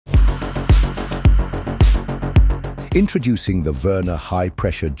Introducing the Werner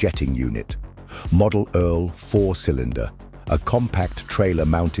High-Pressure Jetting Unit, model Earl 4-cylinder, a compact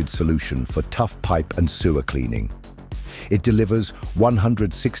trailer-mounted solution for tough pipe and sewer cleaning. It delivers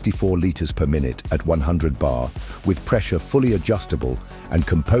 164 liters per minute at 100 bar, with pressure fully adjustable and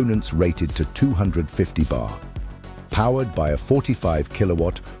components rated to 250 bar. Powered by a 45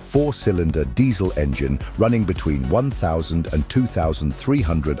 kilowatt, 4-cylinder diesel engine running between 1,000 and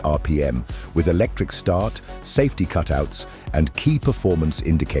 2,300 RPM with electric start, safety cutouts, and key performance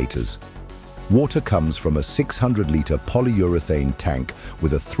indicators. Water comes from a 600-liter polyurethane tank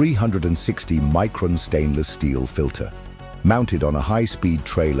with a 360-micron stainless steel filter. Mounted on a high-speed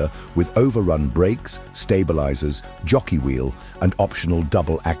trailer with overrun brakes, stabilizers, jockey wheel, and optional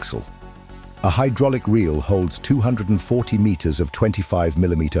double axle. A hydraulic reel holds 240 meters of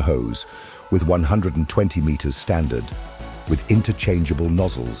 25mm hose with 120 meters standard, with interchangeable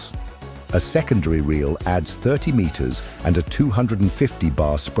nozzles. A secondary reel adds 30 meters and a 250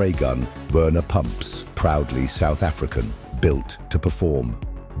 bar spray gun. Werner pumps, proudly South African, built to perform,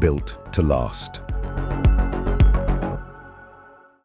 built to last.